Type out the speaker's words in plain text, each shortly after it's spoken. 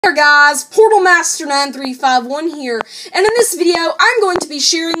Hey there guys, Portal Master 9351 here, and in this video I'm going to be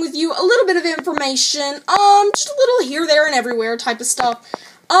sharing with you a little bit of information, just a little here, there, and everywhere type of stuff.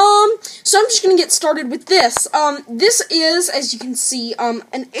 So I'm just going to get started with this. This is, as you can see, an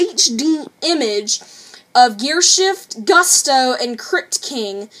HD image of Gearshift, Gusto, and Crypt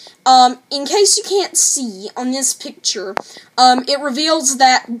King. In case you can't see on this picture, it reveals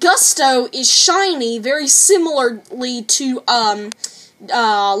that Gusto is shiny, very similarly to,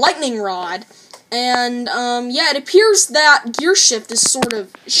 Lightning Rod. And, yeah, it appears that Gearshift is sort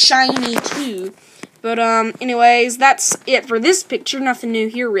of shiny, too. But, anyways, that's it for this picture. Nothing new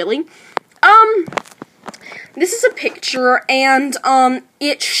here, really. This is a picture, and,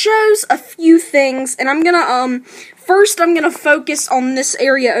 it shows a few things, and I'm gonna, first I'm gonna focus on this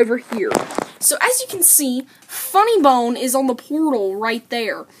area over here. So, as you can see, Funny Bone is on the portal right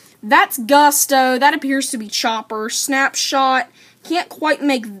there. That's Gusto, that appears to be Chopper, Snapshot, can't quite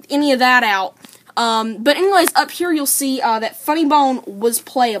make any of that out. But anyways, up here you'll see that Funny Bone was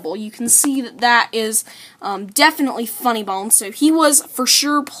playable. You can see that that is definitely Funny Bone, so he was for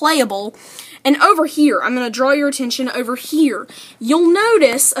sure playable. And over here, I'm going to draw your attention over here. You'll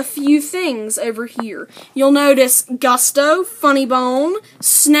notice a few things over here. You'll notice Gusto, Funny Bone,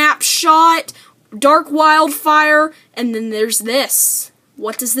 Snapshot, Dark Wildfire, and then there's this.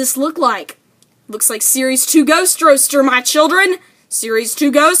 What does this look like? Looks like Series 2 Ghost Roaster, my children. Series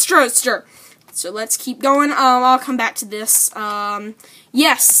 2 Ghost Roaster. So let's keep going. I'll come back to this.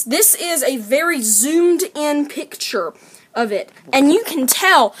 Yes, this is a very zoomed in picture of it. And you can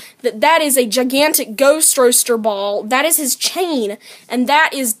tell that that is a gigantic Ghost Roaster ball. That is his chain. And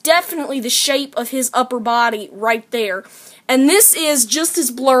that is definitely the shape of his upper body right there. And this is just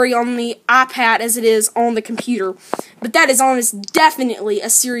as blurry on the iPad as it is on the computer. But that is definitely a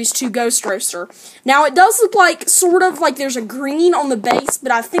Series 2 Ghost Roaster. Now, it does look like, sort of like there's a green on the base,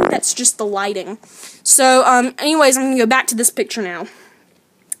 but I think that's just the lighting. So, anyways, I'm going to go back to this picture now.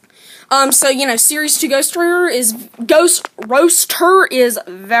 So, you know, Series 2 Ghost Roaster is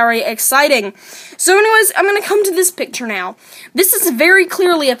very exciting. So, anyways, I'm going to come to this picture now. This is very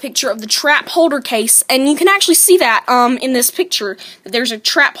clearly a picture of the trap holder case, and you can actually see that, in this picture, that there's a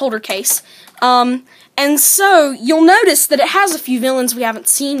trap holder case. And so, you'll notice that it has a few villains we haven't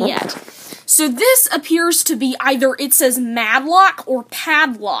seen yet. So, this appears to be either, it says Madlock or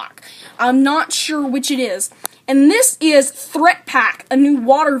Padlock. I'm not sure which it is. And this is Threat Pack, a new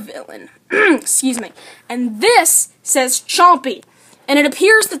water villain. Excuse me. And this says Chompy. And it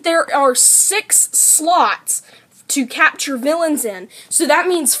appears that there are 6 slots to capture villains in. So that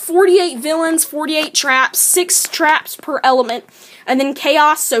means 48 villains, 48 traps, 6 traps per element, and then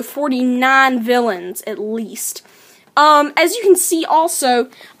Chaos, so 49 villains at least. As you can see also,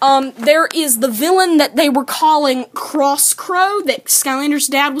 there is the villain that they were calling Crosscrow, that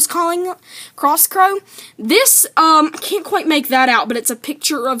Skylanders' dad was calling Crosscrow. This, I can't quite make that out, but it's a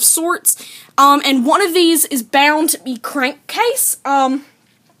picture of sorts. And one of these is bound to be Crankcase, although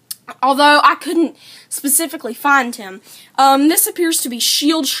I couldn't specifically find him. This appears to be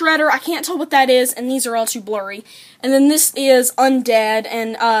Shield Shredder. I can't tell what that is, and these are all too blurry. And then this is Undead,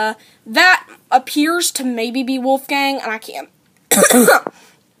 and that appears to maybe be Wolfgang, and I can't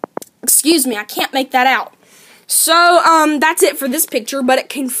excuse me, I can't make that out. So, that's it for this picture, but it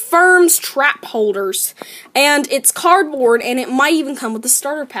confirms trap holders, and it's cardboard, and it might even come with a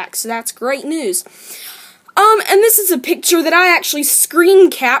starter pack, so that's great news. And this is a picture that I actually screen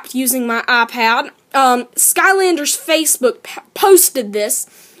capped using my iPad. Skylanders Facebook posted this,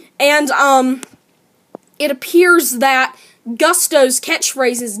 and, it appears that Gusto's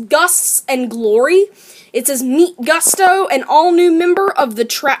catchphrase is Gusts and Glory. It says, "Meet Gusto, an all-new member of the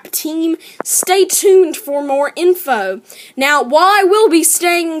Trap team. Stay tuned for more info." Now, while I will be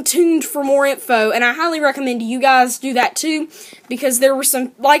staying tuned for more info, and I highly recommend you guys do that too, because there were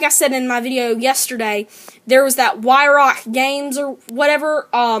some, like I said in my video yesterday, there was that Y-Rock Games or whatever,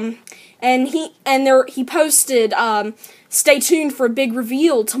 and he posted, stay tuned for a big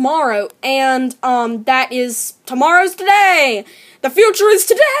reveal tomorrow, and, that is, tomorrow's today! The future is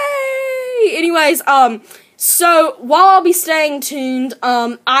today! Anyways, so, while I'll be staying tuned,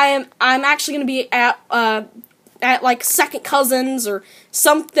 I'm actually gonna be at like, Second Cousin's, or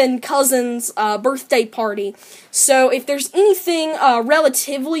something Cousin's, birthday party. So, if there's anything,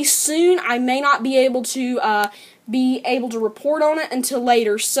 relatively soon, I may not be able to, report on it until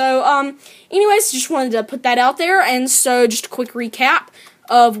later. So, anyways, just wanted to put that out there, and so, just a quick recap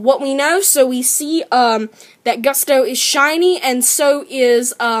of what we know. So we see, that Gusto is shiny, and so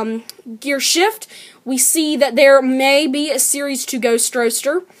is, Gearshift. We see that there may be a Series 2 Ghost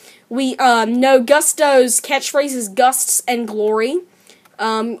Roaster. We, know Gusto's catchphrase is Gusts and Glory.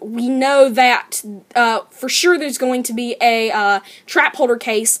 We know that for sure there's going to be a trap holder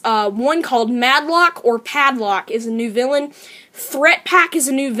case. One called Madlock or Padlock is a new villain. Threat Pack is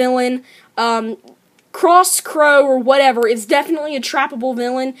a new villain. Cross Crow or whatever is definitely a trappable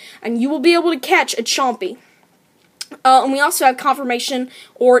villain, and you will be able to catch a Chompy. And we also have confirmation,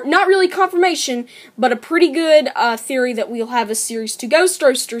 or not really confirmation, but a pretty good theory that we'll have a Series 2 Ghost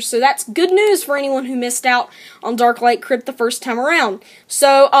Roaster, so that's good news for anyone who missed out on Dark Lake Crypt the first time around.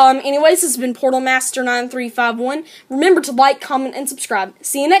 So, anyways, this has been Portal Master 9351. Remember to like, comment, and subscribe.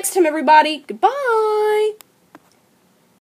 See you next time, everybody. Goodbye!